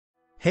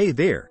Hey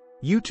there,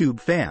 YouTube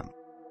fam!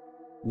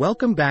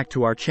 Welcome back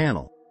to our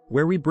channel,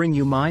 where we bring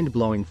you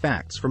mind-blowing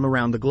facts from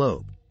around the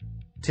globe.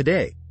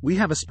 Today, we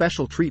have a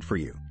special treat for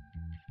you.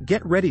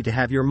 Get ready to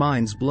have your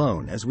minds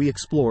blown as we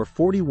explore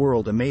 40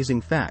 world amazing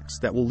facts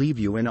that will leave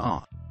you in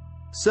awe.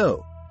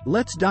 So,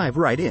 let's dive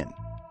right in.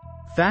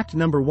 Fact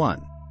number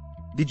 1.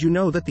 Did you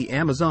know that the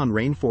Amazon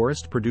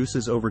rainforest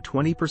produces over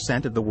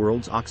 20% of the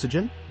world's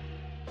oxygen?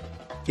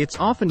 It's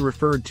often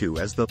referred to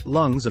as the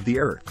lungs of the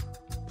earth.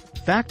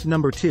 Fact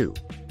number 2.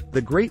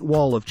 The Great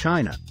Wall of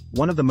China,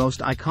 one of the most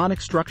iconic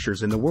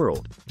structures in the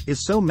world,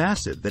 is so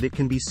massive that it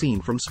can be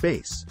seen from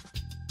space.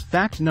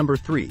 Fact number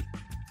 3.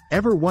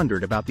 Ever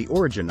wondered about the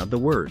origin of the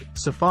word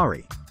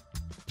safari?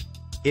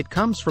 It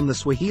comes from the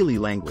Swahili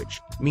language,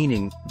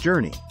 meaning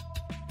journey.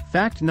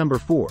 Fact number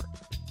 4.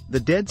 The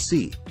Dead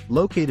Sea,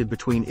 located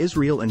between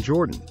Israel and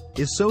Jordan,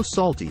 is so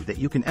salty that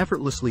you can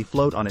effortlessly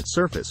float on its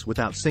surface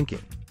without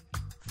sinking.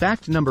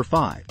 Fact number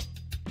 5.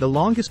 The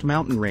longest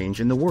mountain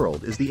range in the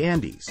world is the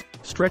Andes,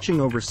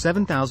 stretching over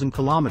 7,000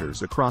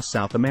 kilometers across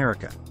South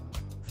America.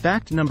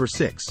 Fact number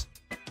 6.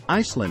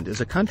 Iceland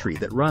is a country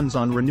that runs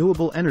on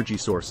renewable energy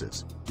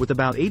sources, with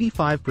about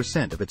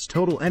 85% of its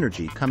total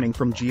energy coming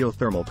from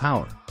geothermal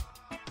power.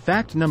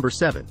 Fact number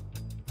 7.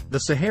 The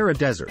Sahara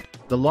Desert,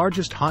 the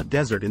largest hot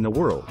desert in the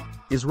world,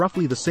 is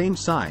roughly the same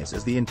size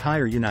as the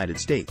entire United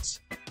States.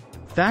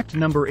 Fact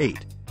number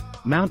 8.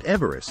 Mount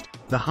Everest,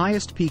 the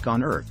highest peak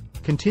on Earth,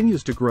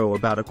 continues to grow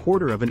about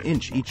 1/4 of an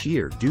inch each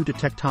year due to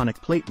tectonic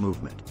plate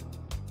movement.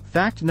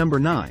 Fact number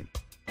 9.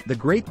 The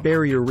Great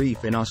Barrier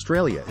Reef in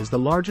Australia is the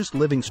largest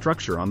living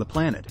structure on the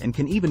planet and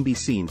can even be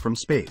seen from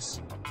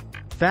space.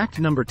 Fact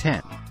number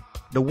 10.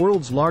 The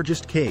world's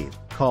largest cave,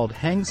 called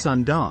Hang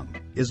Son Doong,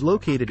 is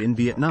located in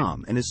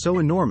Vietnam and is so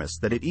enormous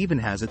that it even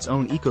has its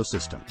own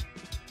ecosystem.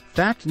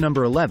 Fact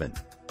number 11.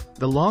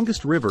 The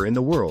longest river in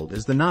the world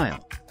is the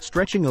Nile,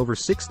 stretching over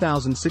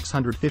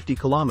 6,650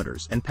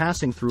 kilometers and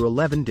passing through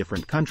 11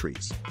 different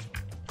countries.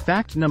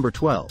 Fact number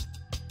 12.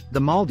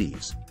 The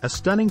Maldives, a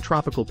stunning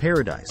tropical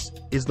paradise,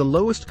 is the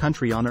lowest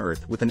country on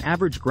Earth with an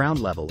average ground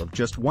level of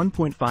just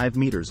 1.5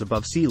 meters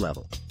above sea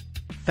level.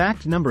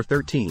 Fact number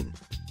 13.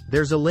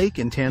 There's a lake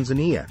in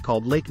Tanzania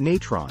called Lake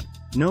Natron,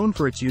 known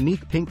for its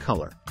unique pink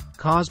color,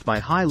 caused by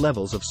high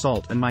levels of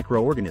salt and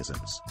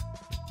microorganisms.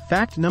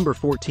 Fact number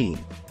 14.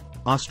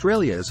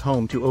 Australia is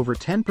home to over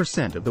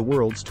 10% of the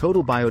world's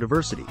total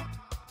biodiversity,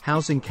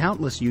 housing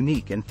countless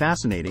unique and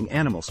fascinating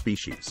animal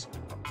species.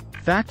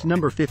 Fact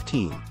number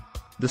 15.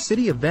 The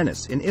city of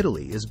Venice in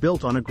Italy is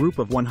built on a group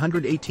of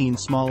 118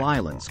 small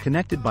islands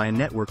connected by a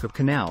network of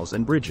canals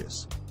and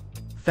bridges.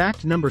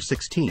 Fact number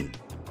 16.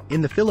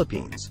 In the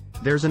Philippines,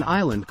 there's an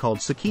island called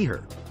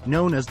Siquijor,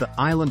 known as the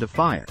Island of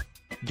Fire,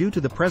 due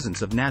to the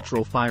presence of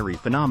natural fiery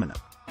phenomena.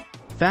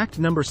 Fact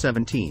number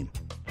 17.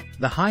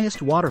 The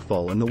highest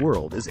waterfall in the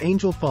world is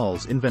Angel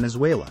Falls in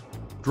Venezuela,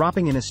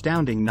 dropping an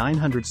astounding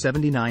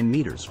 979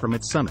 meters from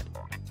its summit.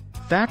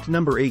 Fact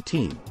number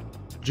 18.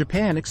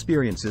 Japan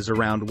experiences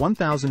around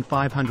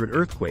 1,500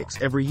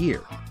 earthquakes every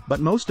year,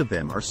 but most of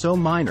them are so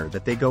minor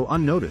that they go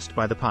unnoticed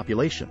by the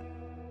population.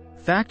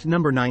 Fact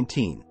number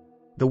 19.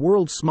 The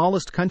world's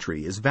smallest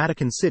country is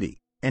Vatican City,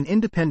 an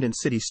independent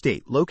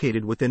city-state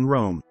located within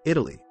Rome,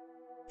 Italy.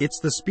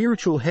 It's the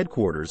spiritual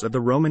headquarters of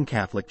the Roman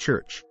Catholic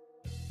Church.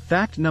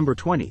 Fact number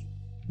 20.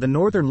 The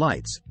Northern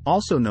Lights,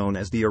 also known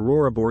as the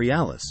Aurora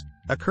Borealis,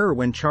 occur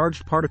when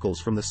charged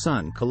particles from the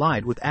sun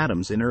collide with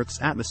atoms in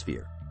Earth's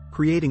atmosphere,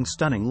 creating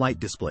stunning light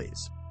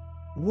displays.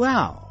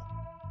 Wow!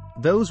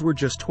 Those were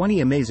just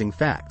 20 amazing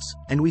facts,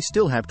 and we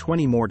still have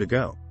 20 more to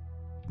go.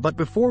 But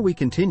before we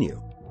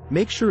continue,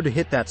 make sure to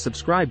hit that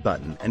subscribe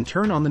button and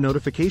turn on the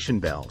notification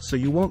bell so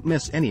you won't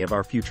miss any of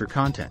our future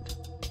content.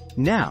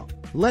 Now,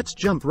 let's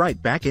jump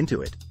right back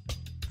into it.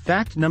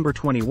 Fact number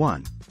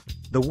 21.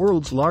 The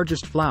world's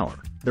largest flower,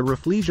 the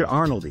Rafflesia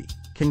arnoldi,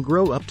 can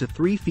grow up to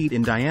 3 feet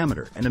in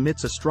diameter and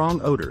emits a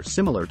strong odor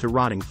similar to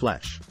rotting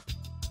flesh.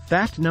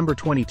 Fact number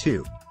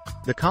 22.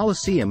 The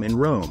Colosseum in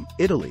Rome,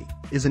 Italy,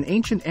 is an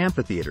ancient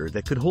amphitheater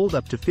that could hold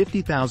up to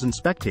 50,000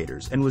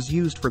 spectators and was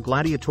used for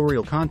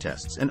gladiatorial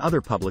contests and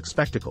other public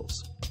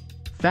spectacles.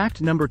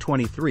 Fact number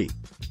 23.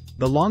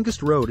 The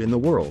longest road in the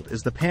world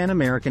is the Pan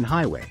American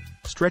Highway,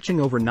 stretching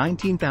over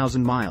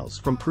 19,000 miles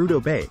from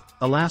Prudhoe Bay,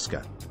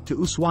 Alaska, to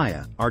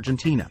Ushuaia,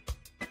 Argentina.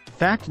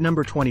 Fact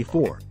number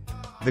 24.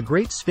 The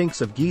Great Sphinx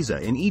of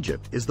Giza in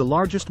Egypt is the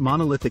largest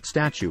monolithic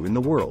statue in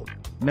the world,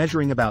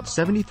 measuring about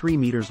 73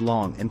 meters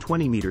long and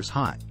 20 meters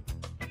high.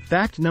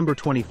 Fact number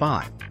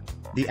 25.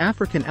 The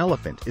African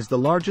elephant is the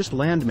largest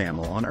land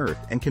mammal on Earth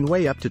and can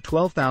weigh up to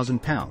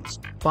 12,000 pounds,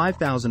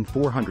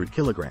 5,400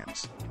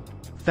 kilograms.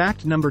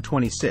 Fact number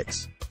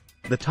 26.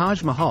 The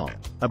Taj Mahal,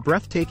 a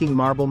breathtaking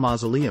marble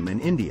mausoleum in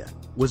India,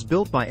 was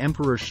built by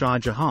Emperor Shah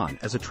Jahan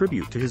as a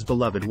tribute to his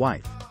beloved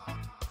wife.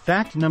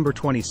 Fact number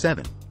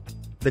 27.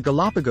 The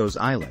Galapagos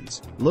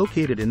Islands,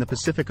 located in the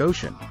Pacific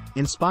Ocean,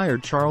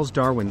 inspired Charles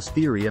Darwin's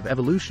theory of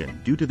evolution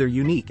due to their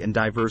unique and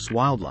diverse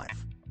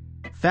wildlife.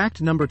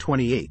 Fact number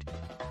 28.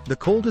 The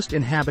coldest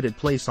inhabited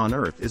place on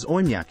Earth is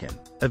Oymyakon,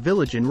 a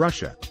village in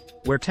Russia,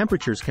 where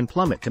temperatures can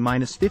plummet to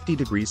 -50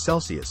 degrees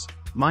Celsius,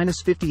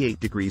 -58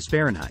 degrees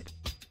Fahrenheit.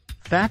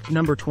 Fact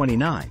number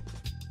 29.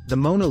 The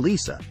Mona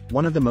Lisa,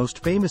 one of the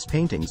most famous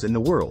paintings in the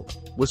world,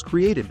 was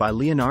created by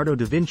Leonardo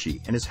da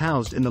Vinci and is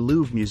housed in the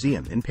Louvre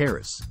Museum in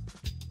Paris.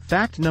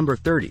 Fact number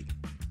 30.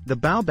 The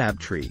baobab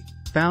tree,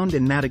 found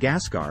in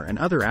Madagascar and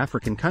other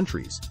African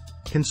countries,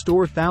 can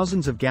store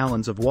thousands of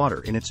gallons of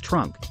water in its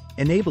trunk,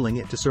 enabling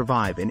it to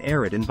survive in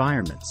arid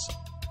environments.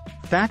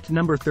 Fact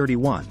number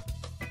 31.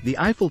 The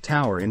Eiffel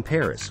Tower in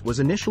Paris was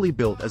initially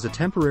built as a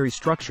temporary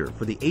structure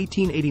for the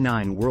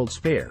 1889 World's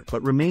Fair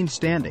but remained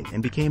standing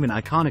and became an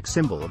iconic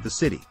symbol of the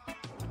city.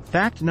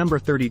 Fact number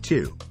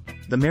 32.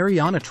 The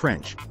Mariana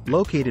Trench,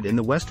 located in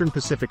the western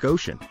Pacific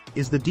Ocean,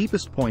 is the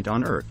deepest point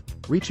on Earth,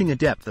 reaching a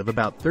depth of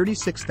about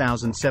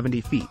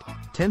 36,070 feet,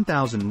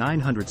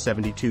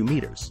 10,972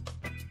 meters.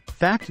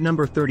 Fact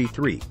number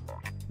 33.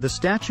 The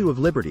Statue of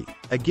Liberty,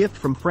 a gift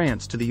from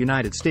France to the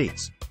United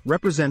States,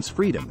 represents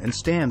freedom and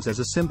stands as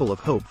a symbol of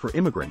hope for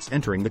immigrants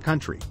entering the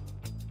country.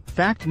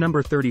 Fact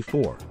number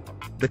 34.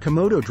 The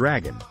Komodo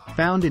dragon,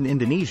 found in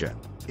Indonesia,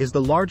 is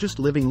the largest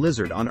living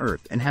lizard on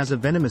Earth and has a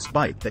venomous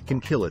bite that can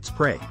kill its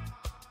prey.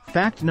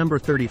 Fact number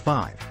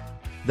 35.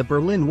 The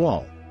Berlin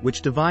Wall,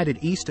 which divided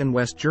East and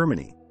West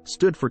Germany,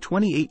 stood for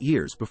 28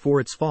 years before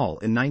its fall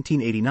in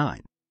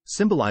 1989,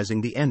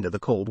 symbolizing the end of the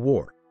Cold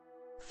War.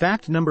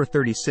 Fact number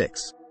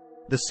 36.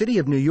 The city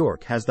of New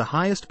York has the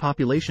highest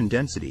population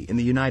density in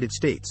the United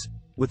States,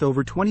 with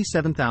over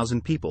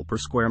 27,000 people per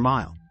square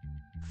mile.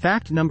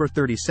 Fact number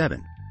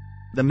 37.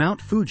 The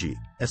Mount Fuji,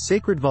 a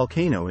sacred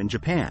volcano in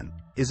Japan,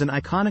 is an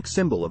iconic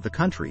symbol of the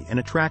country and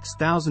attracts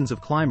thousands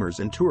of climbers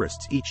and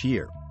tourists each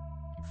year.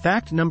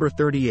 Fact number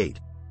 38.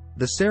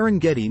 The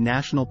Serengeti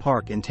National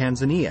Park in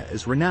Tanzania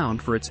is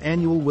renowned for its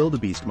annual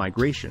wildebeest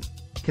migration,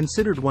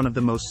 considered one of the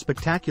most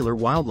spectacular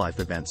wildlife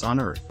events on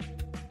Earth.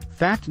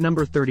 Fact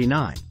number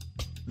 39.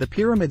 The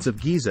pyramids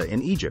of Giza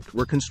in Egypt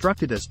were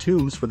constructed as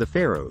tombs for the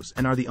pharaohs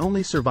and are the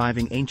only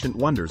surviving ancient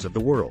wonders of the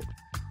world.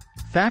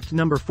 Fact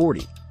number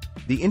 40.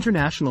 The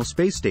International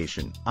Space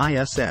Station,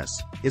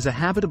 ISS, is a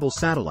habitable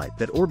satellite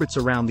that orbits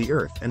around the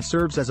Earth and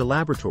serves as a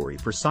laboratory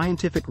for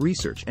scientific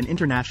research and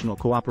international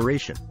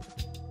cooperation.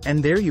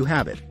 And there you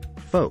have it,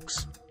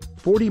 folks.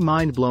 40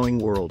 mind-blowing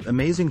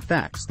world-amazing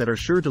facts that are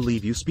sure to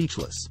leave you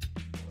speechless.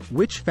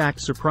 Which fact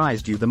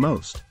surprised you the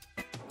most?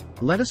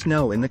 Let us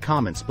know in the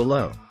comments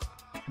below.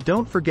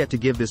 Don't forget to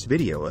give this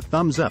video a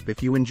thumbs up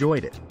if you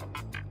enjoyed it.